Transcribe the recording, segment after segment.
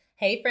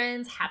Hey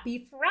friends,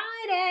 happy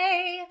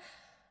Friday!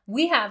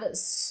 We have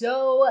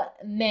so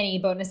many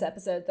bonus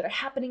episodes that are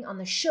happening on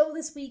the show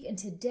this week, and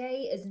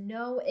today is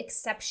no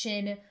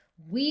exception.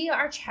 We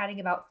are chatting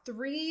about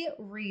three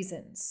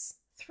reasons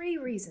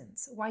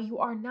why you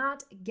are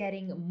not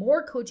getting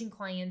more coaching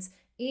clients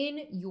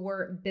in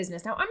your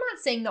business. Now, I'm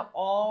not saying that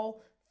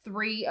all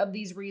three of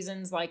these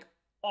reasons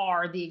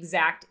are the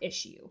exact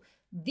issue.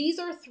 These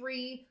are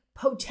three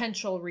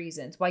potential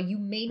reasons why you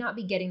may not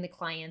be getting the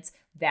clients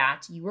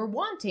that you are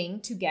wanting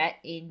to get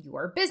in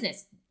your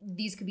business.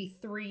 These could be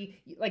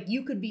three,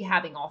 you could be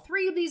having all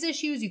three of these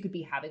issues. You could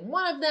be having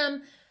one of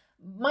them.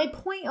 My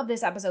point of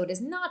this episode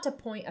is not to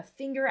point a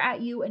finger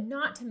at you and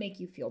not to make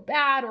you feel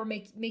bad or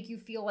make you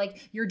feel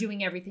like you're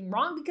doing everything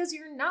wrong, because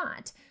you're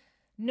not.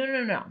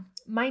 No.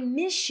 My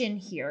mission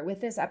here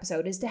with this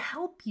episode is to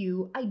help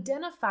you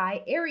identify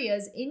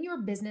areas in your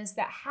business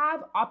that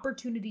have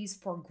opportunities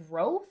for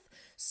growth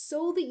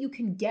so that you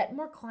can get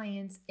more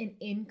clients and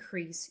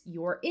increase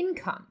your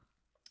income.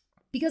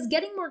 Because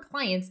getting more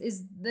clients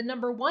is the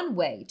number one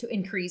way to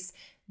increase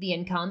the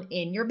income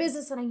in your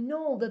business. And I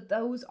know that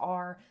those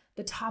are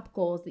the top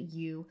goals that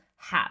you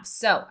have.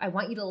 So I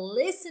want you to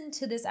listen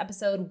to this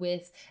episode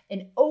with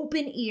an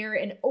open ear,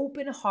 an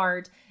open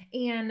heart,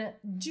 and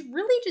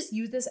really just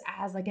use this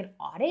as an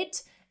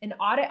audit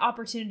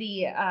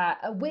opportunity,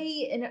 a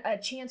way and a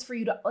chance for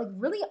you to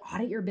really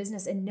audit your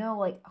business and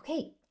know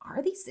okay,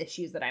 are these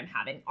issues that I'm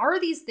having? Are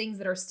these things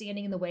that are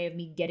standing in the way of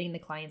me getting the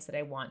clients that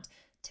I want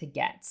to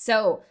get?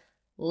 So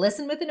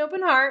listen with an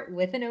open heart,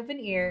 with an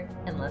open ear,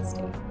 and let's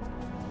do it.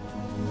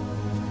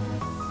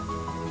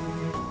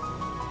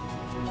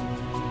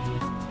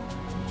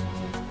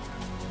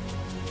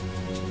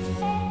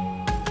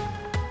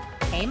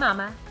 Hey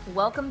mama,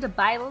 welcome to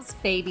Bibles,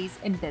 Babies,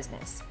 and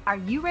Business. Are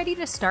you ready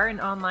to start an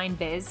online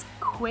biz,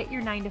 quit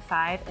your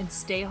 9-to-5, and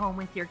stay home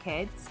with your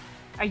kids?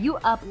 Are you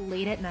up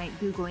late at night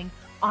Googling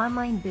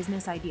online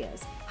business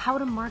ideas, how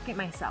to market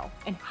myself,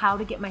 and how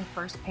to get my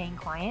first paying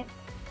client?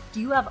 Do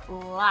you have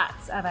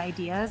lots of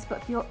ideas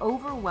but feel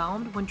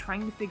overwhelmed when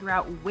trying to figure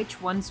out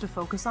which ones to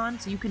focus on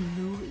so you can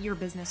move your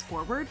business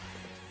forward?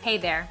 Hey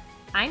there,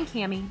 I'm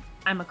Cami.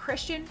 I'm a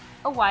Christian,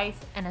 a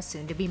wife, and a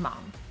soon-to-be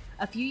mom.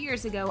 A few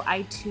years ago,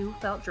 I too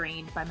felt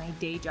drained by my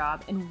day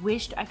job and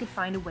wished I could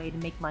find a way to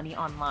make money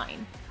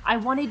online. I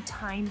wanted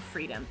time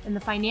freedom and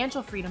the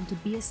financial freedom to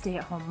be a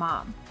stay-at-home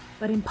mom.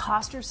 But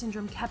imposter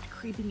syndrome kept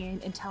creeping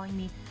in and telling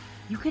me,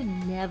 you could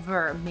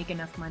never make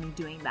enough money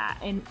doing that.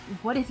 And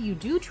what if you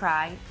do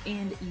try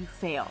and you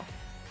fail?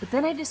 But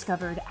then I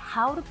discovered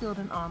how to build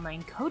an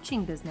online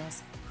coaching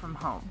business from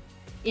home.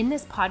 In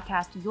this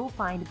podcast, you'll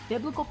find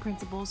biblical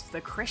principles for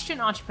the Christian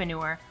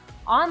entrepreneur,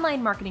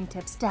 online marketing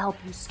tips to help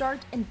you start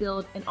and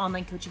build an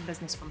online coaching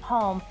business from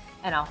home,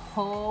 and a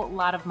whole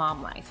lot of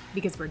mom life,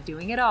 because we're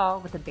doing it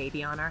all with a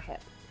baby on our hip.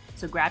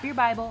 So grab your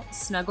Bible,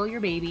 snuggle your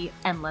baby,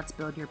 and let's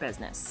build your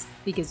business,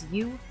 because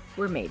you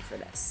were made for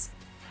this.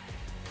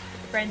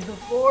 Friends,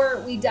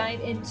 before we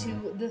dive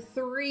into the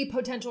three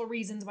potential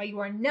reasons why you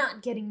are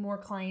not getting more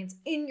clients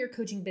in your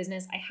coaching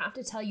business, I have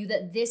to tell you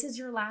that this is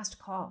your last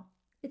call.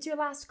 It's your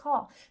last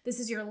call. This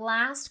is your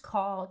last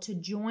call to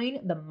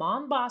join the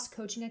Mom Boss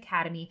Coaching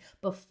Academy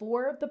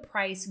before the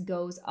price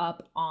goes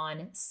up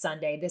on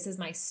Sunday. This is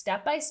my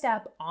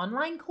step-by-step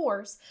online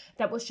course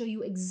that will show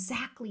you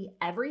exactly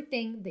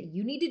everything that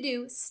you need to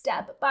do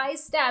step by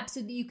step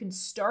so that you can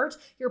start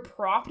your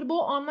profitable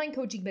online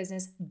coaching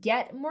business,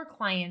 get more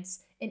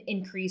clients, and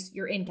increase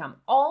your income.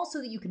 All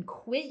so that you can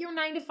quit your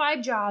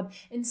 9-to-5 job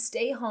and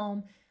stay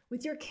home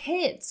with your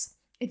kids.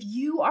 If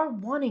you are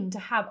wanting to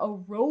have a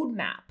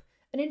roadmap,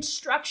 an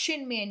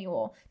instruction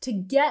manual to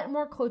get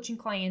more coaching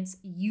clients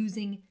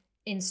using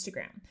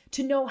Instagram,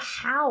 to know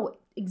how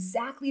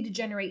exactly to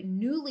generate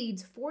new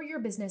leads for your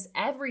business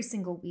every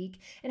single week,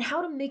 and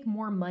how to make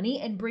more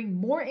money and bring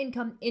more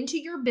income into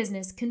your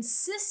business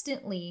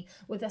consistently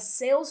with a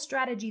sales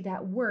strategy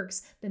that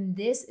works, then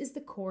this is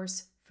the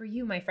course for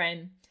you, my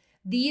friend.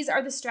 These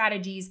are the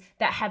strategies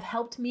that have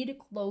helped me to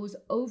close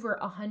over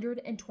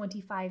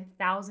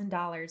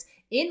 $125,000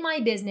 in my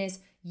business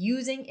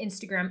using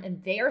Instagram,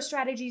 and they are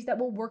strategies that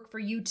will work for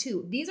you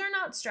too. These are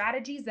not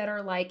strategies that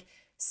are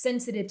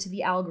sensitive to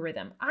the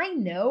algorithm. I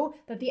know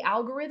that the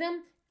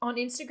algorithm on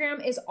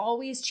Instagram is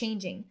always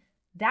changing.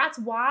 That's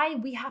why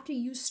we have to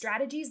use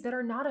strategies that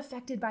are not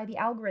affected by the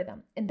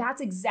algorithm. And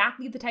that's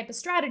exactly the type of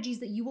strategies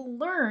that you will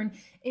learn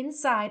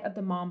inside of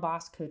the Mom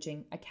Boss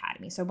Coaching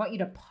Academy. So I want you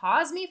to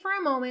pause me for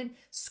a moment,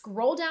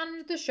 scroll down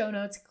into the show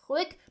notes,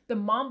 click the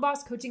Mom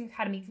Boss Coaching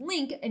Academy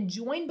link, and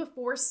join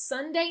before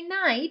Sunday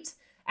night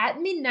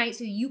at midnight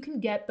so you can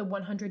get the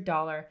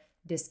 $100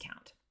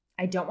 discount.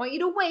 I don't want you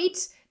to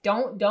wait.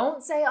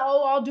 Don't say,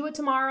 oh, I'll do it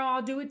tomorrow.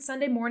 I'll do it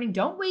Sunday morning.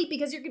 Don't wait,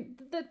 because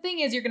the thing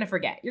is, you're going to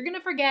forget. You're going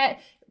to forget.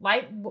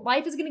 Life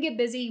is going to get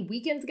busy.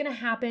 Weekend's going to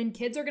happen.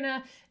 Kids are going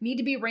to need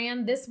to be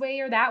ran this way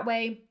or that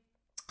way.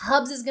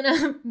 Hubs is going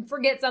to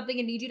forget something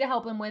and need you to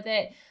help him with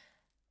it.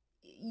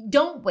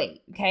 Don't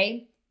wait,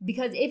 okay?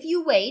 Because if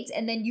you wait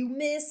and then you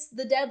miss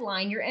the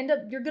deadline, you're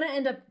going to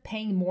end up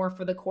paying more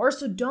for the course.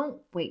 So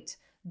don't wait.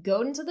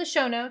 go into the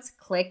show notes,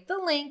 click the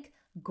link,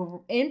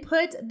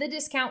 input the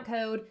discount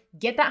code,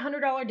 get that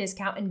 $100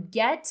 discount, and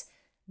get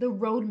the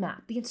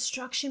roadmap, the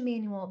instruction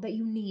manual that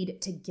you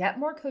need to get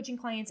more coaching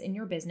clients in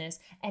your business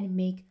and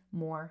make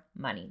more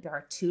money. There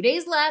are 2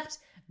 days left.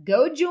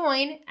 Go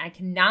join. I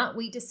cannot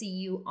wait to see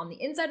you on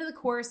the inside of the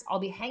course. I'll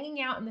be hanging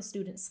out in the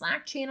student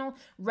Slack channel,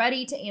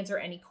 ready to answer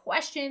any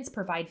questions,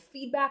 provide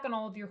feedback on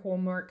all of your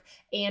homework,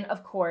 and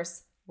of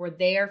course, we're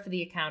there for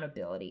the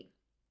accountability.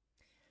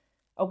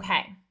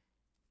 Okay,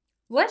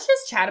 let's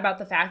just chat about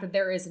the fact that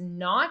there is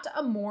not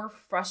a more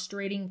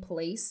frustrating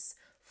place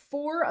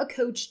for a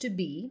coach to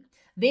be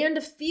than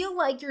to feel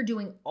like you're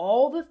doing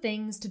all the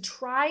things to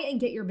try and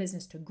get your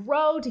business to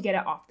grow, to get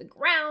it off the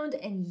ground,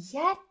 and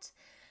yet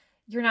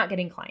you're not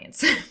getting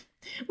clients.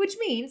 Which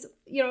means,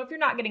 if you're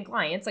not getting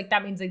clients,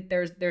 that means that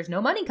there's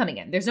no money coming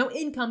in. There's no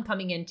income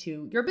coming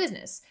into your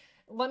business.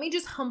 Let me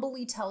just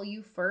humbly tell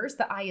you first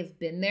that I have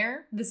been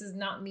there. This is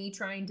not me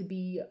trying to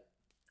be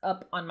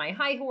up on my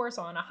high horse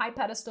or on a high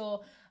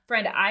pedestal.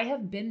 Friend, I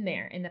have been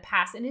there in the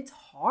past, and it's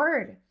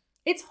hard.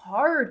 It's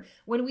hard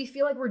when we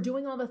feel like we're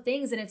doing all the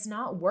things and it's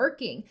not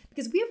working,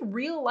 because we have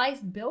real life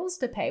bills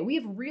to pay. We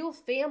have real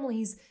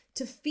families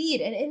to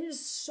feed. And it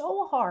is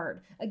so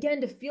hard,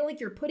 again, to feel like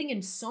you're putting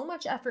in so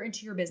much effort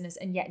into your business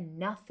and yet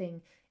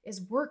nothing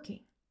is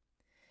working.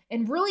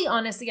 And really,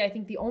 honestly, I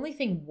think the only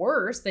thing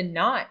worse than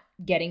not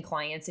getting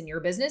clients in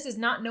your business is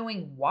not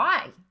knowing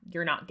why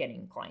you're not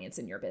getting clients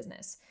in your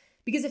business.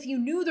 Because if you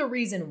knew the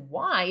reason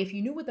why, if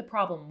you knew what the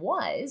problem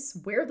was,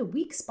 where the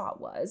weak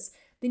spot was,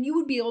 then you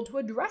would be able to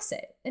address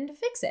it and to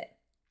fix it.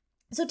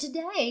 So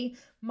today,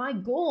 my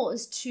goal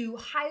is to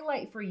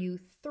highlight for you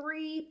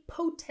 3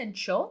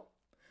 potential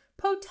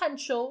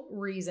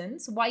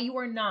reasons why you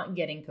are not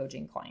getting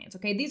coaching clients.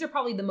 Okay, these are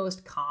probably the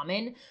most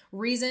common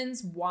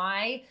reasons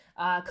why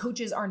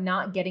coaches are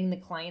not getting the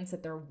clients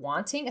that they're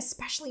wanting,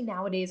 especially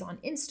nowadays on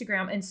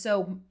Instagram. And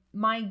so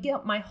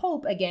my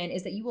hope, again,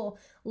 is that you will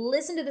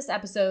listen to this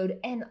episode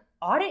and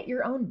audit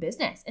your own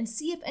business and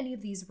see if any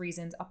of these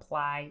reasons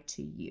apply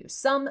to you.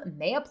 Some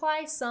may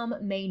apply, some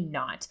may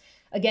not.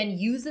 Again,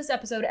 use this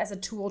episode as a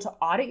tool to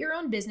audit your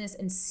own business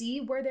and see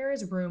where there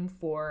is room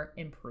for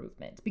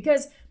improvement,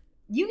 because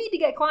you need to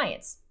get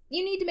clients.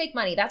 You need to make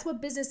money. That's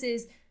what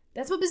businesses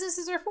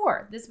are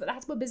for.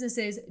 That's what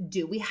businesses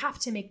do. We have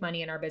to make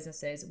money in our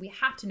businesses. We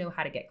have to know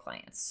how to get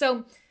clients.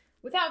 So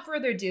without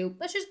further ado,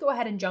 let's just go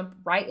ahead and jump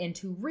right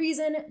into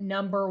reason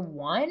number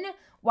 1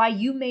 why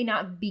you may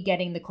not be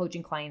getting the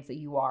coaching clients that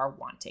you are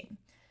wanting.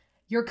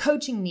 Your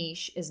coaching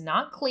niche is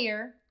not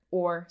clear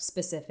or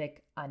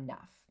specific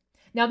enough.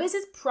 Now, this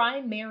is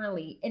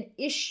primarily an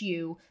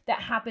issue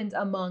that happens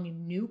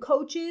among new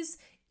coaches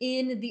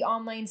in the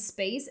online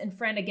space. And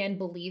friend, again,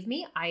 believe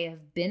me, I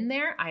have been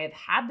there. I have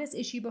had this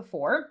issue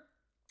before,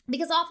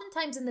 because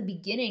oftentimes in the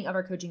beginning of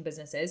our coaching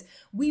businesses,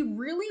 we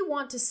really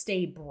want to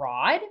stay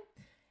broad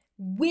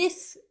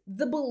with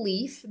the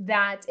belief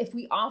that if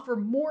we offer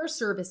more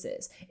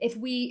services, if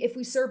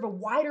we serve a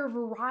wider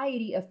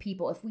variety of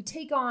people, if we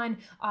take on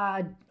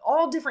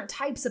all different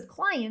types of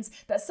clients,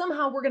 that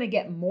somehow we're going to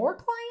get more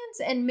clients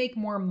and make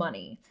more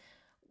money.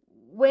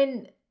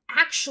 When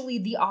actually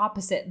the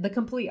opposite, the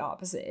complete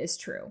opposite is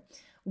true.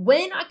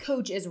 When a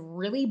coach is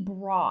really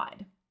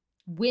broad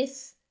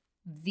with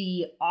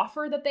the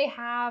offer that they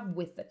have,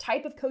 with the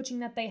type of coaching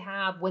that they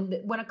have,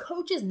 when a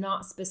coach is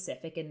not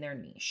specific in their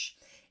niche,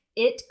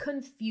 it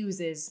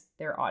confuses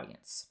their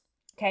audience.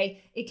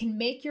 Okay. It can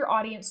make your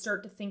audience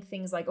start to think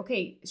things like,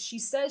 okay, she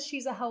says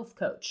she's a health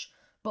coach,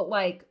 but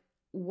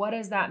what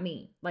does that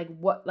mean?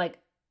 What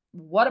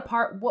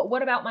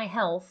about my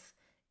health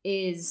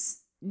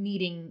is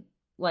needing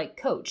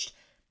coached?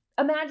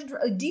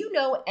 Imagine, do you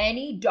know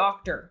any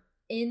doctor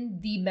in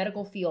the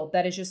medical field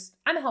that is just,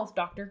 I'm a health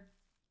doctor?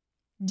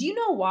 Do you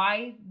know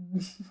why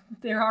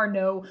there are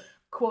no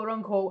quote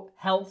unquote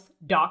health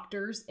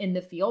doctors in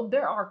the field?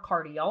 There are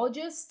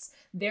cardiologists,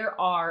 there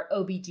are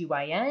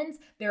OBGYNs,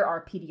 there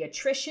are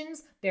pediatricians,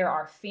 there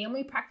are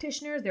family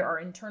practitioners, there are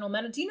internal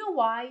medicine. Do you know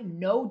why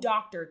no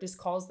doctor just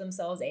calls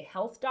themselves a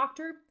health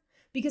doctor?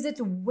 Because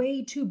it's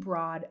way too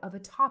broad of a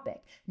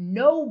topic.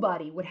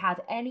 Nobody would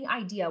have any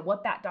idea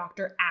what that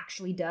doctor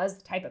actually does,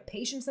 the type of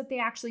patients that they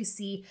actually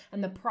see,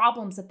 and the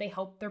problems that they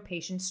help their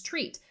patients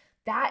treat.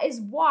 That is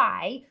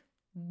why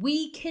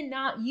we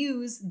cannot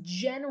use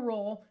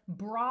general,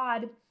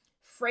 broad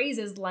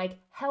phrases like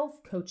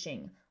health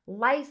coaching,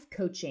 life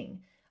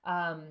coaching,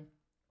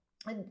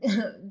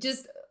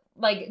 just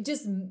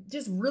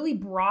really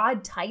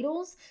broad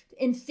titles,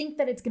 and think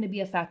that it's going to be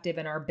effective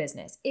in our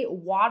business. It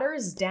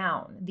waters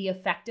down the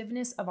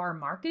effectiveness of our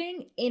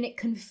marketing, and it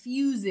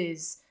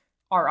confuses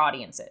our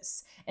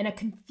audiences. And a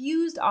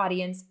confused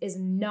audience is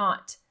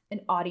not an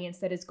audience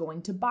that is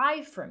going to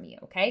buy from you,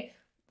 okay?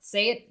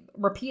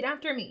 Repeat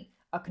after me.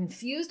 A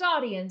confused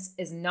audience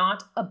is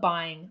not a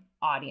buying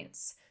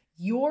audience.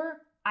 Your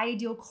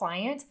ideal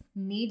client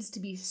needs to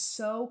be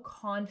so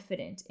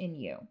confident in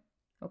you.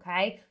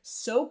 okay?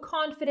 So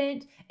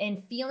confident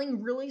and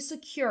feeling really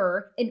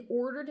secure in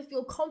order to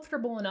feel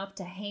comfortable enough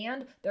to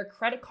hand their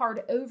credit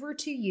card over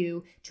to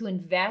you to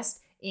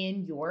invest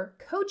in your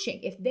coaching.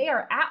 If they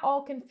are at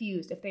all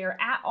confused, if they are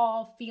at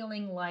all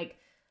feeling like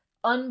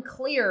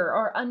unclear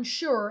or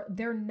unsure,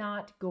 they're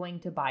not going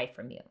to buy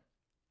from you.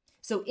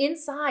 So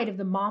inside of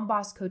the Mom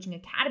Boss Coaching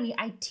Academy,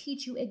 I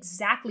teach you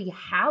exactly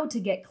how to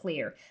get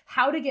clear,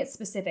 how to get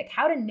specific,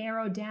 how to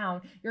narrow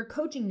down your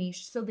coaching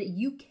niche so that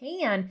you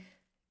can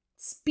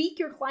speak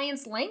your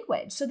client's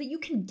language, so that you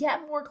can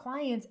get more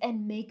clients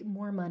and make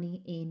more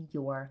money in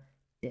your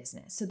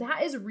business. So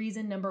that is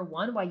reason number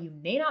one why you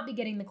may not be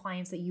getting the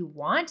clients that you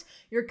want.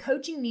 Your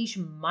coaching niche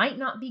might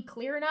not be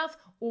clear enough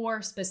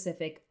or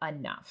specific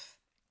enough.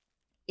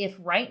 If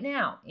right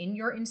now in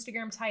your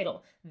Instagram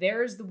title,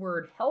 there's the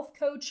word health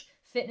coach,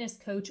 fitness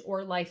coach,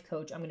 or life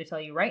coach, I'm going to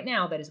tell you right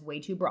now that is way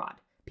too broad.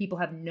 People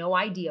have no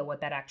idea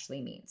what that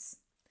actually means.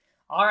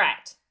 All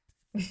right.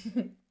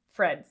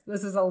 Friends,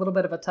 this is a little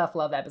bit of a tough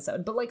love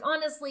episode, but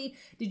honestly,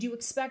 did you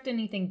expect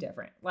anything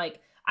different?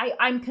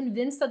 I'm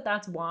convinced that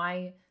that's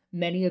why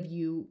many of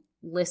you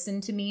listen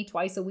to me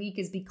twice a week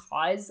is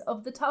because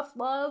of the tough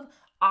love.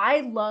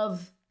 I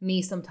love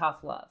me some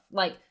tough love.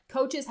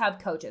 Coaches have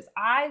coaches.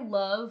 I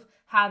love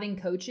having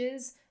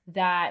coaches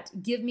that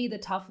give me the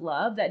tough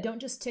love, that don't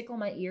just tickle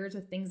my ears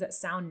with things that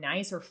sound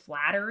nice or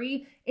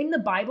flattery. In the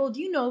Bible, do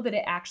you know that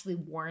it actually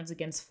warns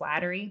against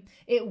flattery?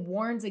 It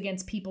warns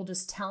against people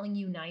just telling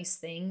you nice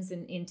things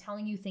and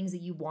telling you things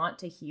that you want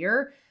to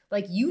hear.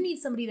 You need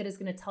somebody that is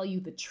going to tell you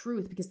the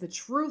truth, because the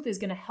truth is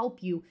going to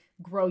help you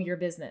grow your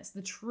business.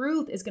 The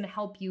truth is going to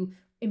help you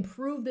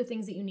improve the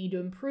things that you need to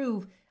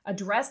improve,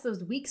 address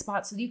those weak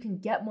spots so that you can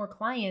get more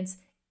clients,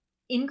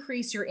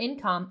 increase your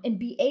income, and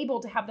be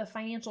able to have the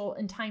financial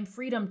and time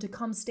freedom to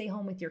come stay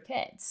home with your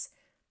kids.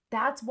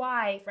 That's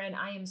why, friend,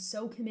 I am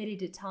so committed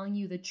to telling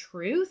you the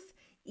truth,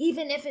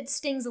 even if it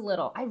stings a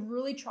little. I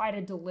really try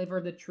to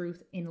deliver the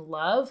truth in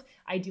love.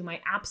 I do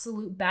my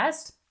absolute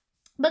best,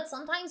 but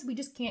sometimes we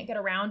just can't get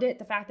around it.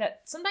 The fact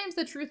that sometimes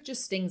the truth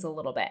just stings a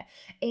little bit.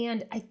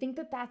 And I think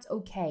that that's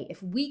okay.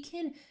 If we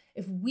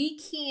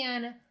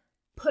can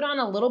put on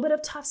a little bit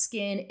of tough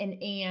skin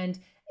and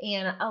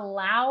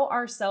allow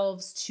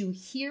ourselves to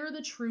hear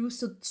the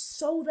truth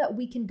so that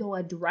we can go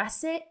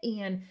address it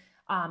and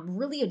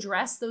really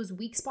address those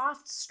weak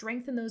spots,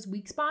 strengthen those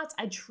weak spots,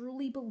 I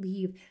truly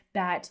believe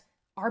that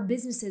our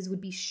businesses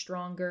would be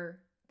stronger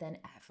than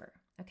ever.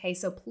 Okay,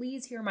 so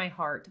please hear my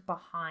heart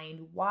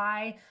behind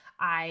why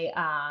I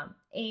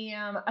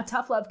am a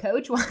tough love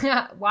coach,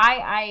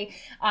 why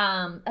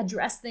I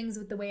address things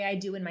with the way I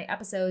do in my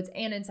episodes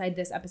and inside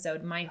this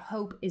episode. My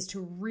hope is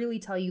to really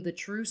tell you the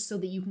truth so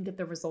that you can get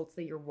the results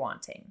that you're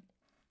wanting.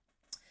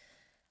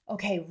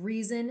 Okay,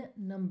 reason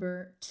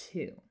number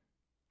 2.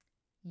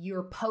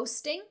 You're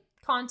posting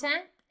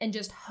content and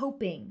just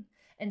hoping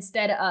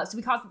instead of, so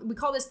we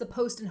call this the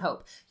post and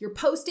hope. You're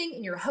posting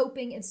and you're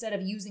hoping instead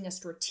of using a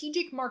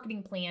strategic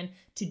marketing plan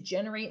to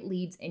generate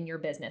leads in your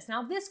business.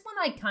 Now, this one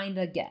I kind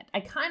of get. I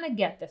kind of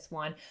get this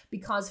one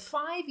because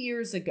 5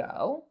 years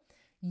ago,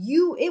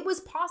 it was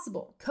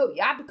possible.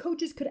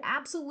 Coaches could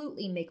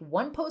absolutely make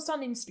one post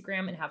on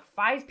Instagram and have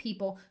 5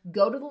 people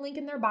go to the link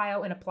in their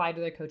bio and apply to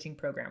their coaching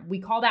program. We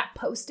call that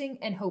posting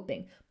and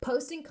hoping.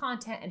 Posting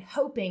content and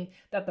hoping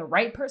that the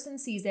right person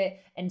sees it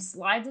and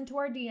slides into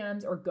our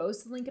DMs or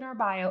goes to the link in our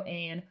bio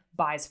and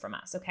buys from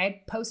us,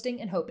 okay?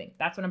 Posting and hoping.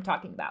 That's what I'm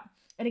talking about.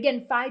 And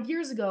again, 5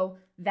 years ago,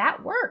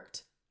 that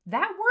worked.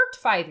 That worked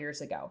 5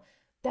 years ago.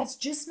 That's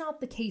just not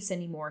the case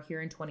anymore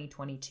here in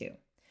 2022.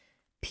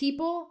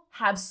 People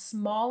have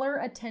smaller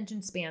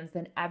attention spans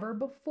than ever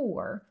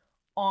before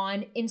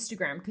on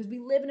Instagram because we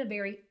live in a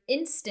very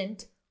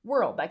instant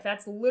world.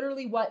 That's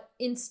literally what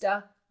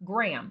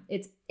Instagram.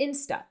 It's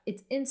Insta.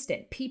 It's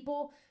instant.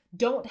 People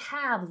don't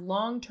have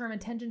long-term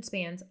attention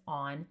spans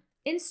on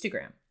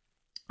Instagram.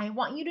 I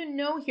want you to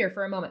know here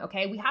for a moment,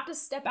 okay? We have to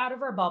step out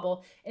of our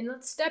bubble and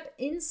let's step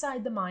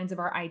inside the minds of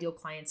our ideal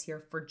clients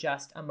here for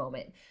just a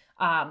moment.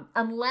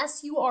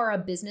 Unless you are a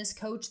business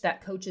coach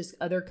that coaches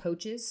other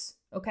coaches,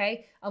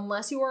 okay?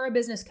 Unless you are a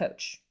business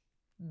coach,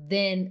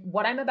 then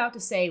what I'm about to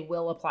say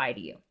will apply to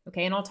you,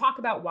 okay? And I'll talk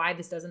about why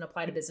this doesn't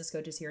apply to business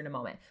coaches here in a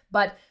moment.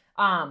 But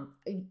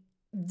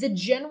the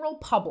general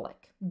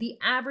public, the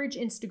average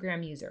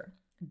Instagram user,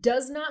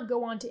 does not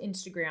go onto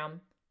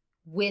Instagram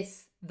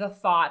with the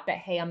thought that,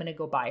 hey, I'm going to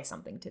go buy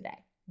something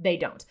today. They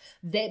don't.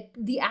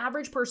 The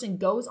average person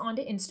goes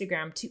onto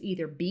Instagram to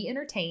either be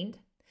entertained,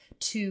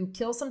 to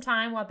kill some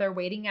time while they're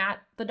waiting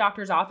at the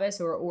doctor's office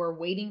or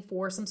waiting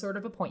for some sort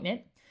of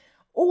appointment,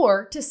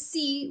 or to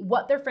see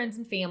what their friends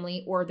and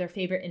family or their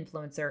favorite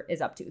influencer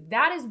is up to.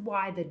 That is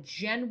why the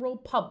general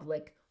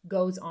public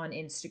goes on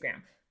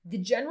Instagram. The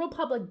general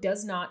public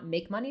does not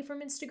make money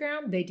from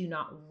Instagram. They do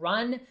not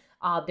run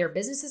their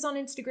businesses on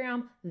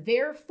Instagram.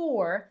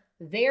 Therefore,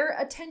 their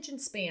attention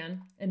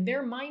span and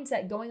their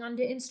mindset going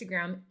onto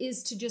Instagram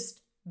is to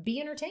just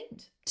be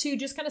entertained, to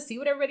just kind of see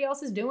what everybody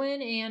else is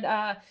doing,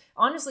 and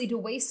honestly, to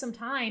waste some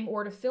time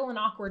or to fill an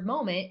awkward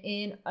moment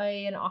in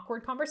an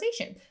awkward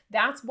conversation.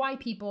 That's why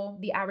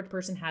the average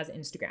person has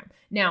Instagram.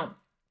 Now,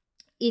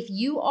 if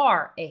you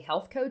are a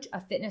health coach,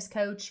 a fitness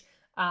coach,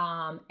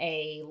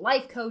 a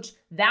life coach,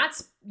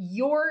 that's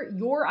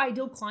your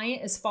ideal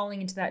client is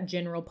falling into that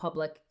general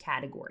public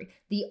category.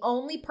 The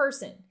only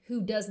person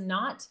who does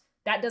not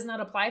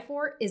apply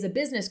for is a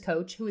business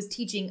coach who is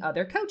teaching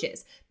other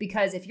coaches.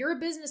 Because if you're a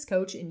business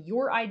coach and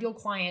your ideal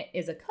client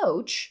is a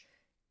coach,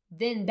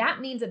 then that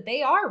means that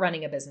they are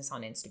running a business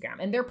on Instagram,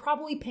 and they're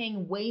probably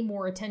paying way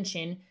more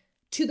attention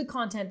to the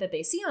content that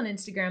they see on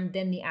Instagram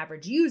than the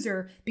average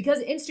user, because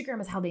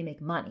Instagram is how they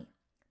make money.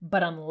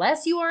 But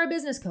unless you are a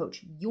business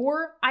coach,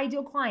 your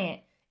ideal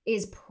client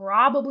is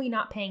probably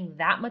not paying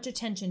that much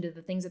attention to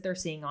the things that they're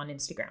seeing on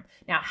Instagram.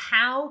 Now,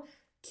 how,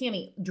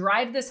 Cami,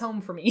 drive this home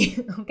for me.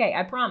 Okay,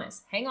 I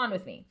promise. Hang on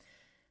with me.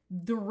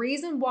 The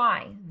reason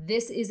why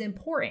this is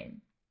important,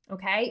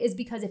 okay, is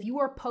because if you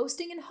are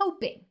posting and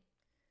hoping,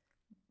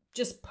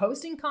 just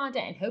posting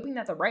content and hoping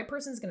that the right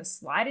person is going to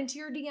slide into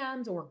your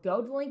DMs or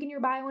go to the link in your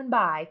bio and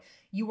buy,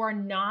 you are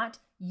not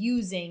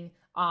using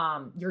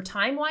your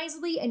time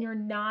wisely, and you're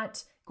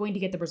not going to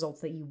get the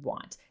results that you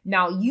want.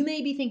 Now, you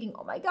may be thinking,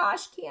 oh my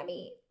gosh,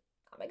 Cami,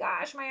 oh my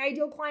gosh, my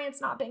ideal client's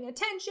not paying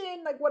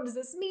attention. Like, what does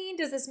this mean?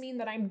 Does this mean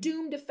that I'm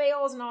doomed to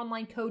fail as an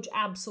online coach?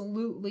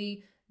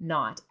 Absolutely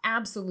not.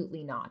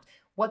 Absolutely not.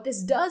 What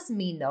this does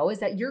mean, though, is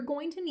that you're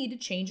going to need to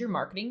change your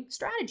marketing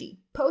strategy.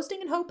 Posting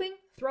and hoping,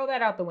 throw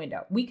that out the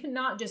window. We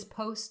cannot just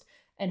post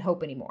and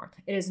hope anymore.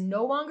 It is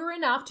no longer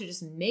enough to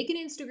just make an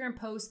Instagram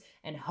post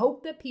and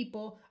hope that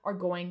people are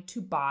going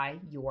to buy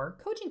your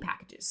coaching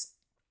packages.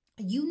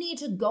 You need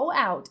to go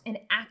out and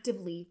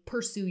actively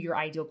pursue your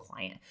ideal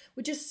client,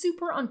 which is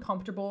super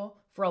uncomfortable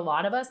for a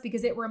lot of us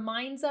because it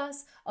reminds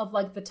us of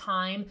like the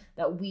time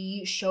that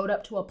we showed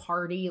up to a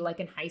party like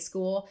in high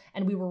school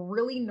and we were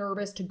really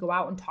nervous to go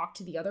out and talk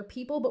to the other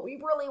people, but we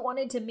really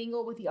wanted to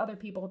mingle with the other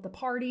people at the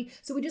party.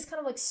 So we just kind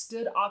of like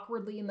stood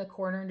awkwardly in the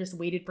corner and just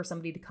waited for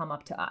somebody to come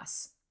up to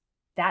us.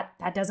 That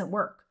doesn't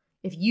work.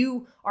 If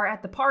you are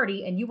at the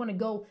party and you want to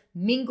go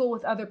mingle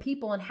with other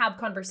people and have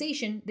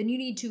conversation, then you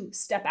need to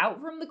step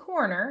out from the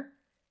corner,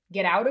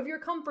 get out of your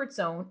comfort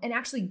zone, and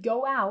actually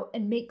go out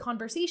and make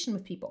conversation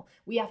with people.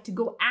 We have to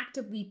go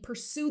actively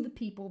pursue the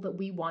people that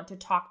we want to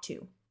talk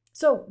to.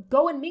 So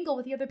go and mingle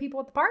with the other people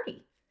at the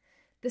party.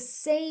 The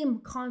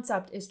same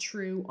concept is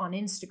true on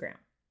Instagram.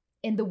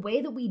 And the way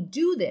that we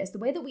do this, the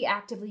way that we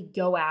actively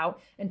go out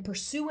and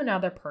pursue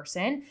another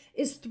person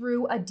is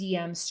through a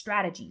DM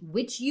strategy,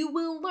 which you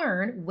will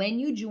learn when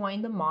you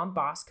join the Mom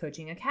Boss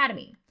Coaching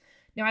Academy.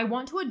 Now, I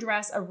want to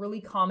address a really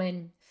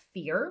common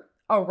fear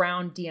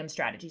around DM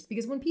strategies,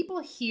 because when people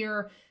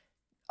hear,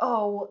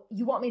 oh,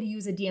 you want me to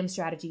use a DM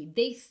strategy,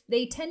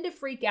 they tend to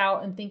freak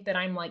out and think that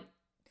I'm like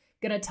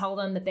going to tell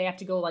them that they have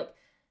to go like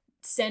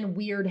send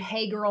weird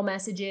hey girl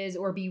messages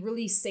or be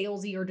really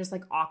salesy or just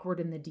like awkward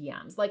in the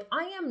DMs. Like,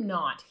 I am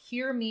not,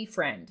 hear me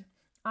friend,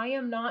 I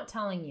am not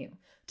telling you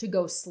to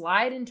go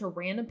slide into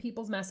random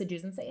people's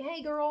messages and say,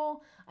 hey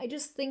girl, I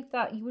just think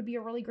that you would be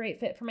a really great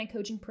fit for my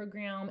coaching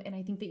program and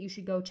I think that you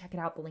should go check it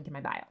out, the link in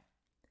my bio.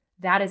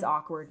 That is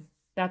awkward.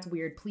 That's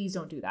weird. Please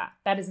don't do that.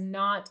 That is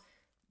not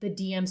the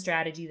DM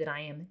strategy that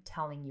I am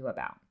telling you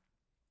about.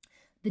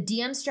 The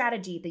DM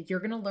strategy that you're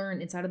going to learn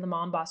inside of the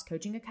Mom Boss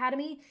Coaching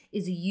Academy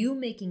is you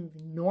making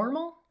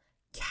normal,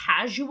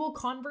 casual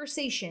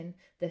conversation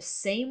the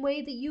same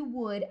way that you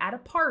would at a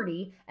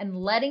party and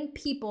letting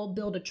people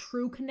build a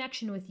true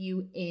connection with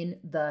you in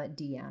the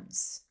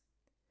DMs.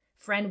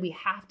 Friend, we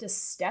have to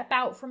step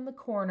out from the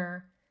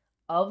corner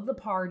of the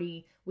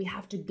party. We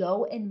have to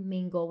go and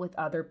mingle with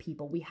other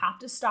people. We have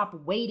to stop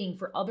waiting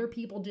for other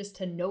people just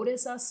to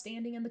notice us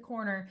standing in the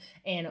corner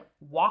and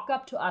walk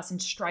up to us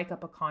and strike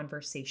up a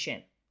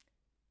conversation.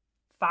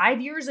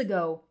 5 years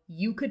ago,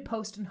 you could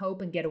post and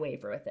hope and get away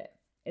with it.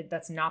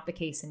 That's not the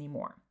case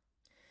anymore.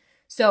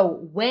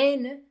 So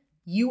when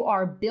you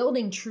are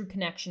building true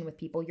connection with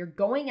people, you're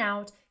going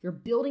out, you're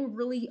building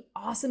really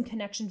awesome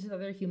connections with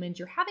other humans,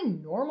 you're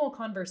having normal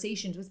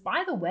conversations, which,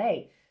 by the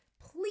way,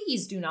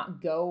 please do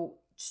not go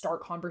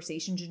start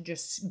conversations and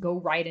just go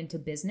right into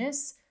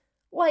business.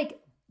 Like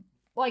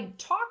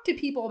talk to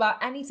people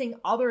about anything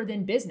other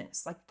than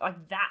business, like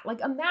that.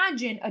 Like,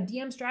 imagine a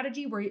DM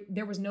strategy where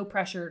there was no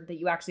pressure that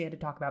you actually had to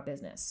talk about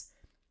business.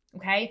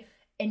 Okay.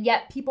 And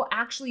yet people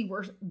actually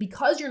were,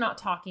 because you're not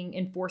talking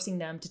and forcing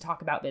them to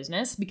talk about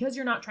business, because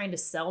you're not trying to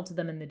sell to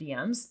them in the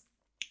DMs,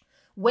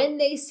 when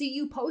they see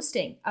you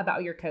posting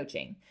about your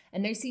coaching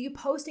and they see you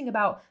posting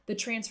about the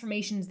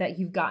transformations that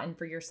you've gotten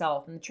for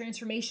yourself and the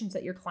transformations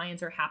that your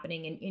clients are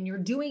happening, and you're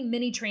doing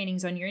mini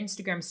trainings on your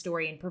Instagram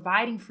story and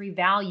providing free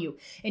value,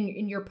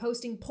 and you're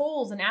posting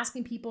polls and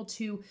asking people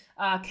to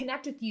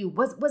connect with you.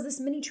 Was this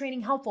mini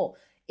training helpful?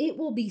 It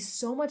will be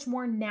so much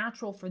more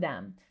natural for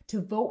them to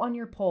vote on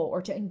your poll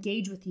or to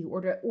engage with you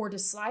or to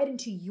slide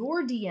into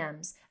your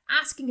DMs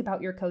asking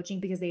about your coaching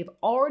because they've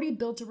already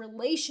built a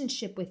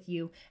relationship with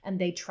you and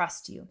they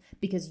trust you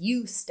because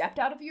you stepped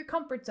out of your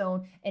comfort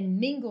zone and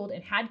mingled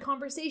and had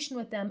conversation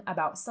with them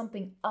about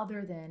something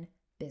other than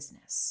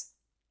business.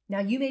 Now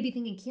you may be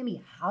thinking,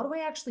 Kimmy, how do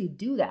I actually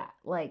do that?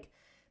 Like,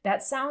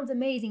 that sounds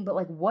amazing, but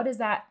like, what is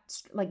that?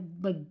 Like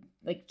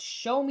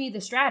show me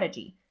the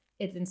strategy.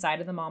 It's inside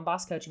of the Mom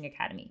Boss Coaching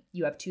Academy.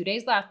 You have 2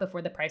 days left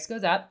before the price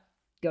goes up.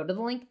 Go to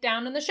the link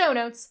down in the show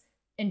notes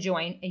and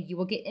join, and you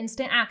will get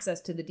instant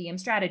access to the DM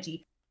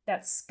strategy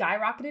that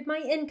skyrocketed my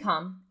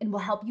income and will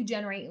help you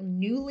generate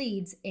new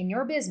leads in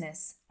your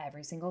business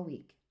every single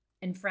week.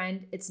 And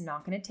friend, it's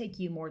not going to take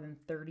you more than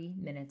 30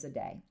 minutes a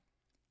day.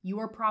 You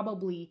are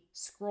probably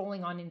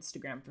scrolling on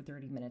Instagram for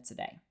 30 minutes a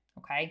day,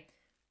 okay?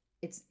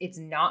 It's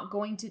not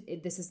going to,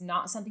 this is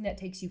not something that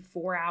takes you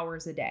 4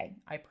 hours a day,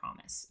 I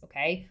promise,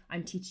 okay?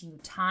 I'm teaching you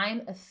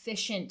time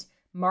efficient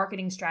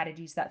marketing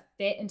strategies that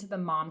fit into the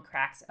mom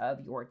cracks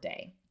of your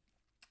day.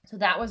 So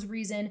that was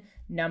reason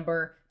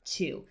number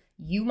 2.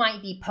 You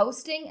might be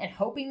posting and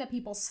hoping that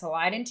people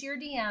slide into your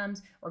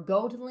DMs or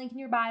go to the link in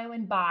your bio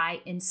and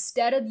buy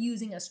instead of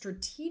using a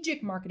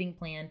strategic marketing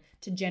plan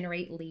to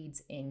generate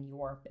leads in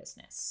your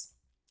business.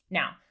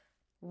 Now,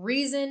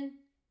 reason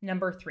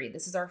number 3,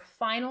 this is our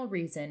final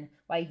reason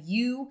why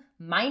you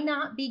might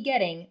not be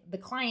getting the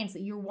clients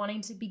that you're wanting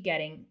to be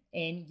getting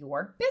in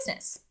your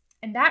business.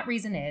 And that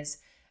reason is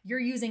you're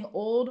using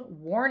old,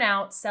 worn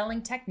out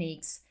selling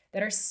techniques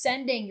that are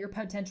sending your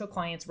potential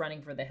clients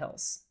running for the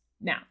hills.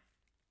 Now,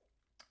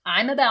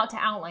 I'm about to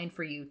outline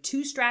for you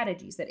 2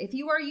 strategies that if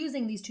you are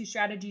using these 2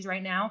 strategies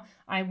right now,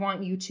 I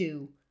want you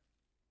to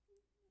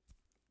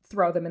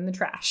throw them in the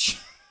trash.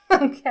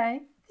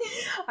 Okay?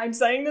 I'm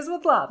saying this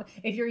with love.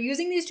 If you're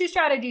using these 2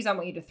 strategies, I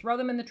want you to throw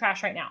them in the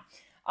trash right now.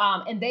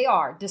 And they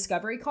are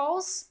discovery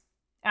calls.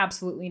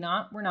 Absolutely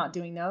not. We're not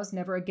doing those.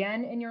 Never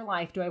again in your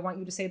life do I want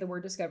you to say the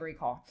word discovery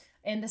call.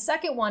 And the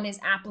second one is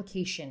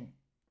application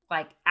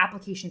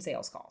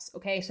sales calls.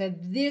 Okay. So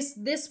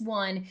this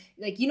one,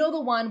 like, you know,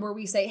 the one where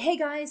we say, hey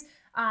guys,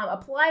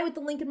 apply with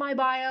the link in my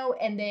bio,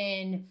 and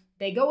then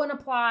they go and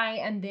apply,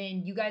 and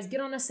then you guys get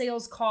on a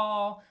sales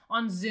call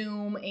on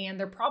Zoom, and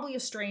they're probably a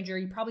stranger.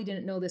 You probably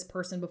didn't know this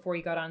person before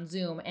you got on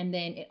Zoom. And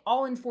then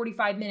all in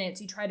 45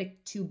 minutes, you try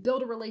to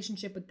build a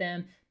relationship with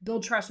them,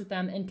 build trust with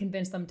them, and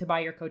convince them to buy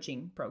your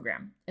coaching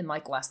program in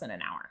like less than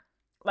an hour.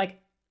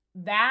 Like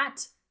that,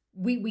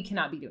 we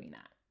cannot be doing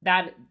that.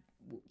 That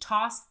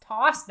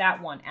toss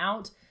that one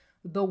out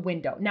the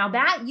window. Now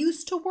that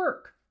used to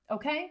work,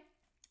 okay?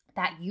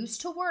 That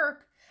used to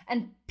work,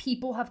 and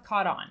people have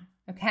caught on,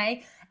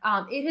 okay?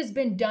 It has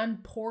been done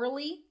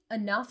poorly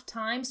enough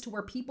times to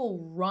where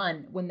people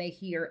run when they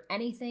hear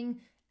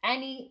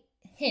any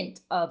hint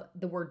of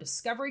the word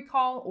discovery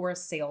call or a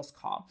sales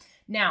call.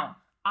 Now,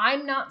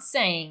 I'm not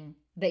saying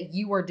that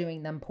you are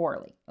doing them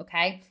poorly,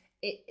 okay?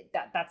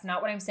 That's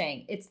not what I'm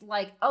saying. It's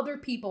like other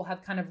people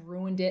have kind of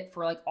ruined it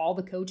for like all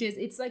the coaches.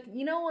 It's like,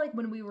 you know, like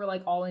when we were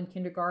like all in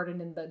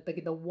kindergarten and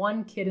the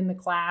one kid in the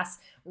class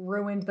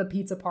ruined the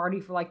pizza party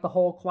for like the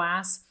whole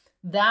class.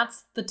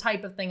 That's the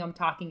type of thing I'm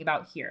talking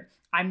about here.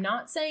 I'm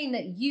not saying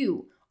that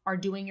you are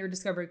doing your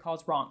discovery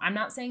calls wrong. I'm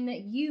not saying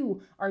that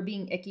you are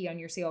being icky on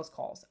your sales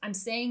calls. I'm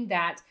saying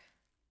that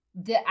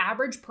the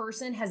average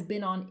person has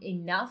been on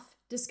enough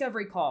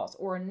discovery calls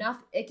or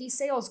enough icky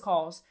sales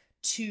calls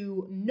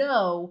to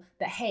know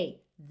that,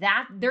 hey,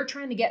 that they're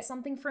trying to get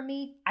something from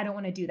me. I don't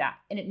want to do that.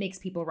 And it makes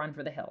people run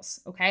for the hills.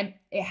 Okay.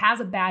 It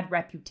has a bad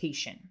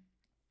reputation.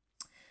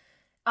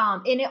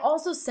 And it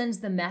also sends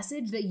the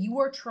message that you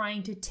are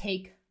trying to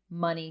take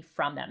money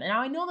from them. And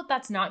I know that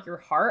that's not your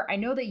heart. I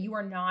know that you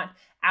are not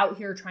out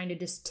here trying to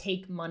just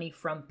take money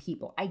from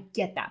people. I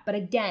get that. But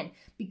again,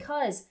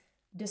 because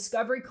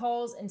discovery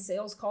calls and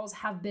sales calls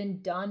have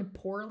been done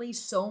poorly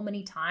so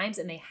many times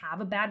and they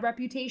have a bad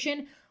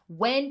reputation,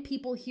 when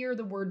people hear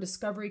the word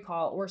discovery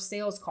call or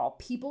sales call,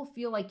 people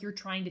feel like you're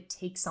trying to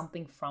take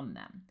something from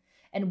them.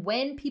 And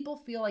when people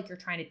feel like you're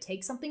trying to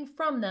take something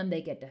from them,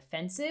 they get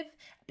defensive.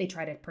 They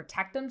try to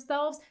protect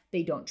themselves.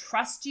 They don't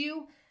trust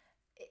you.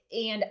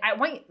 And I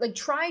want you, like,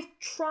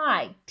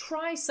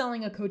 try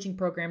selling a coaching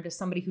program to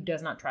somebody who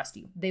does not trust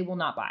you. They will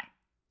not buy.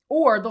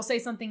 Or they'll say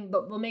something,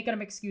 they'll make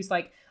an excuse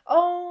like,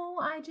 oh,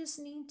 I just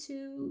need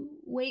to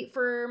wait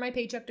for my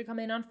paycheck to come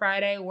in on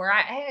Friday, or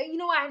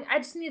I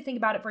just need to think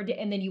about it for a day.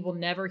 And then you will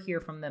never hear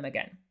from them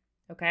again.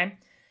 Okay.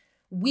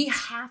 We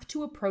have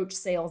to approach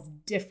sales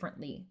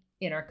differently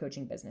in our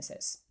coaching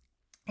businesses.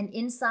 And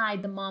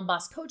inside the Mom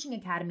Boss Coaching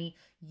Academy,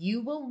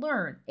 you will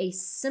learn a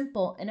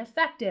simple and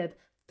effective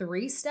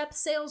 3-step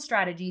sales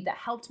strategy that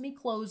helped me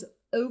close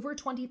over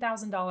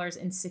 $20,000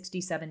 in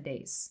 67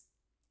 days.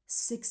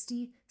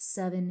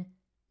 67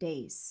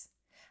 days.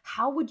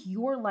 How would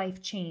your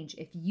life change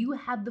if you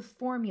had the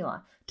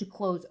formula to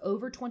close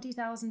over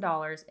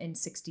 $20,000 in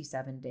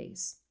 67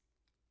 days?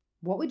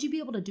 What would you be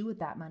able to do with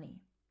that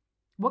money?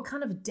 What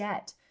kind of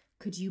debt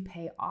could you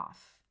pay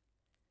off?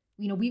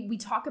 You know, we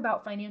talk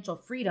about financial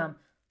freedom.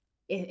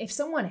 If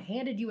someone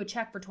handed you a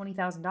check for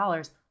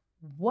 $20,000,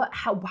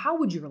 how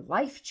would your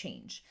life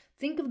change?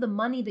 Think of the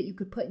money that you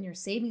could put in your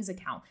savings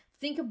account.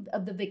 Think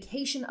of the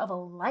vacation of a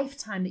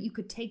lifetime that you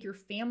could take your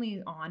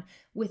family on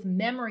with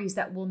memories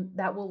that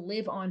will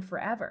live on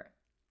forever.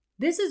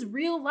 This is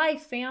real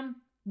life, fam.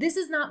 This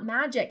is not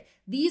magic.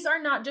 These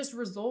are not just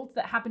results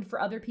that happen for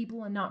other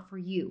people and not for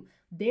you.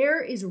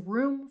 There is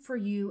room for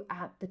you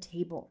at the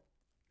table.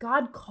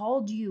 God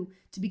called you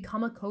to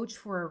become a coach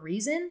for a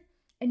reason,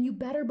 and you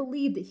better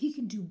believe that He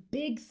can do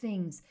big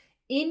things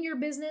in your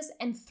business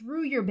and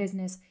through your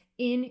business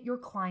in your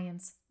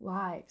clients'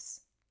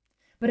 lives.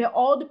 But it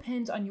all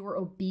depends on your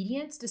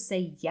obedience to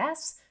say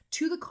yes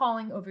to the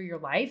calling over your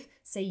life,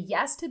 say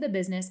yes to the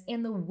business,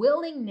 and the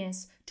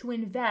willingness to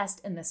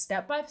invest in the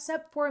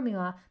step-by-step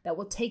formula that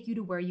will take you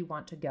to where you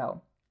want to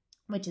go,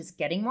 which is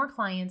getting more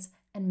clients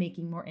and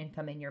making more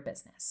income in your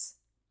business.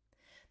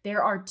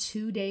 There are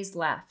 2 days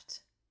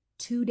left,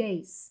 2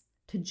 days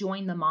to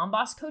join the Mom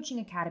Boss Coaching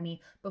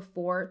Academy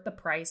before the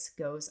price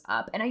goes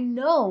up. And I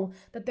know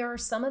that there are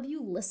some of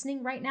you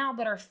listening right now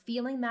that are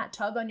feeling that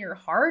tug on your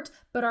heart,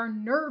 but are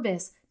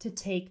nervous to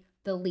take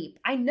the leap.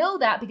 I know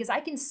that because I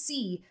can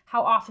see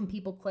how often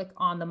people click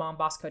on the Mom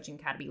Boss Coaching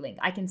Academy link.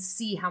 I can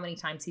see how many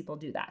times people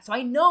do that. So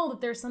I know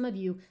that there's some of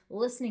you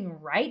listening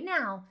right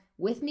now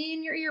with me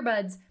in your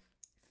earbuds,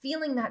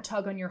 feeling that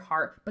tug on your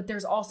heart, but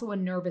there's also a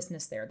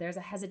nervousness there. There's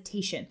a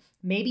hesitation.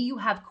 Maybe you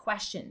have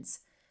questions.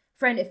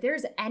 Friend, if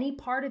there's any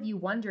part of you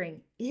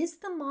wondering, is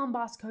the Mom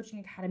Boss Coaching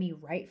Academy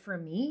right for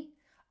me?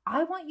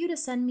 I want you to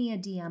send me a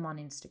DM on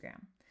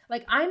Instagram.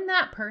 Like, I'm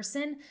that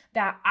person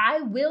that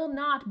I will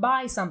not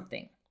buy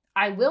something.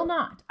 I will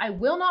not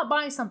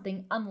buy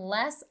something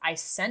unless I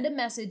send a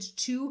message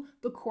to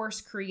the course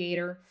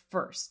creator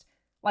first.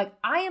 Like,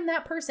 I am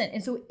that person.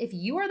 And so if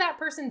you are that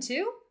person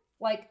too,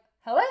 like,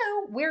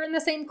 hello, we're in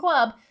the same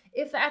club.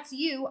 If that's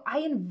you, I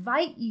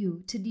invite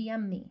you to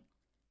DM me.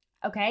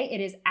 Okay, it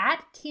is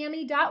at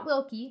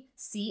Camie.Wilke,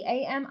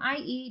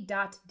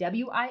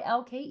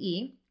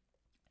 CAMIE.WILKE,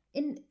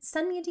 and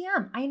send me a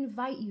DM. I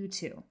invite you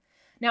to.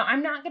 Now,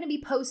 I'm not going to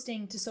be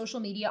posting to social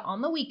media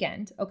on the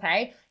weekend,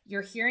 okay?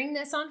 You're hearing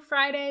this on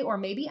Friday or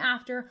maybe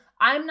after.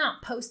 I'm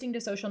not posting to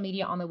social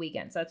media on the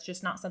weekends. That's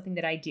just not something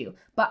that I do.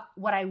 But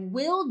what I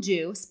will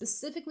do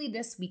specifically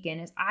this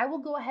weekend is I will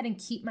go ahead and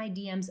keep my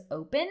DMs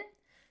open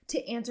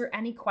to answer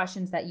any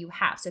questions that you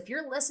have. So if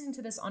you're listening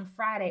to this on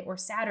Friday or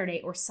Saturday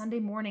or Sunday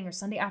morning or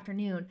Sunday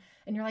afternoon,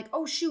 and you're like,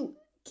 oh shoot,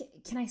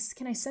 can I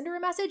send her a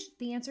message?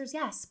 The answer is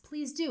yes,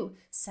 please do.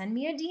 Send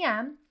me a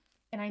DM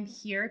and I'm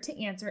here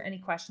to answer any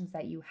questions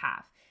that you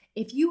have.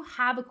 If you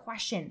have a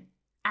question,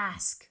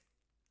 ask,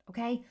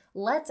 okay?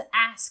 Let's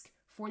ask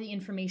for the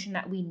information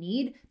that we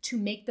need to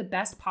make the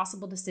best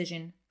possible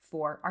decision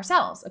for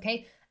ourselves,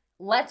 okay?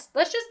 Let's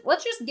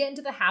just get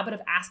into the habit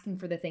of asking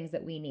for the things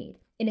that we need.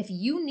 And if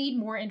you need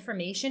more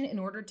information in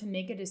order to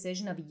make a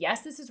decision of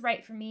yes, this is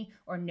right for me,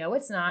 or no,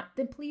 it's not,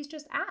 then please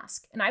just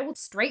ask. And I will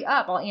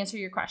I'll answer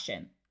your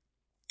question.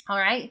 All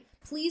right?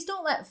 Please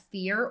don't let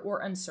fear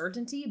or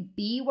uncertainty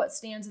be what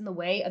stands in the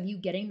way of you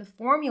getting the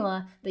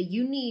formula that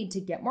you need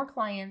to get more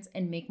clients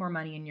and make more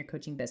money in your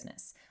coaching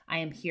business. I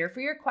am here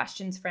for your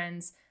questions,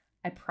 friends.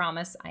 I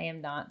promise I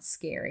am not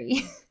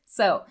scary.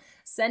 So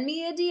send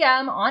me a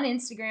DM on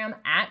Instagram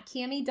at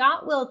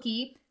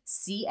Camie.Wilke,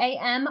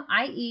 CAMIE.WILKE,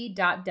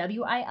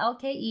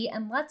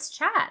 and let's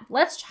chat.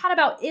 Let's chat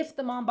about if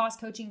the Mom Boss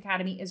Coaching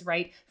Academy is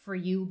right for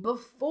you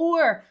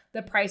before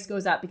the price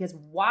goes up, because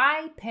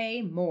why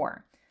pay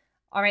more?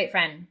 All right,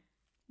 friend.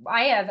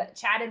 I have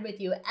chatted with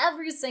you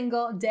every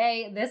single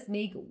day this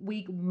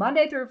week,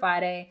 Monday through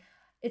Friday.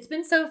 It's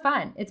been so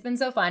fun.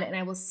 And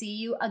I will see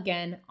you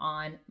again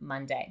on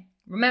Monday.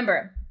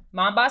 Remember,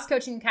 Mom Boss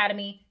Coaching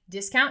Academy,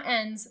 discount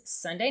ends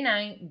Sunday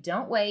night.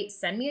 Don't wait.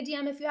 Send me a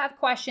DM if you have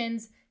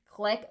questions.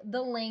 Click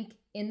the link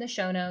in the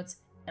show notes,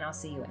 and I'll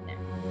see you in there.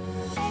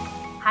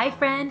 Hi,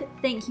 friend.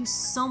 Thank you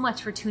so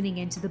much for tuning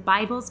in to the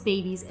Bibles,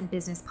 Babies, and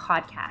Business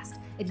podcast.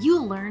 If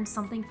you learned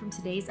something from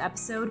today's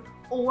episode,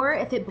 or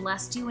if it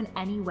blessed you in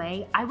any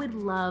way, I would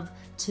love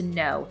to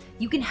know.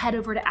 You can head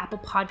over to Apple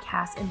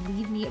Podcasts and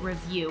leave me a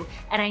review,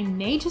 and I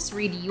may just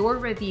read your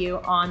review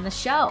on the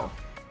show.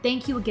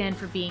 Thank you again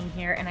for being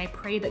here, and I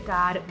pray that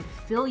God would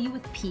fill you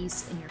with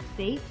peace in your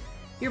faith,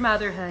 your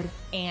motherhood,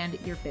 and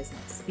your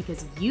business,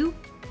 because you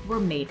were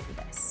made for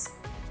this.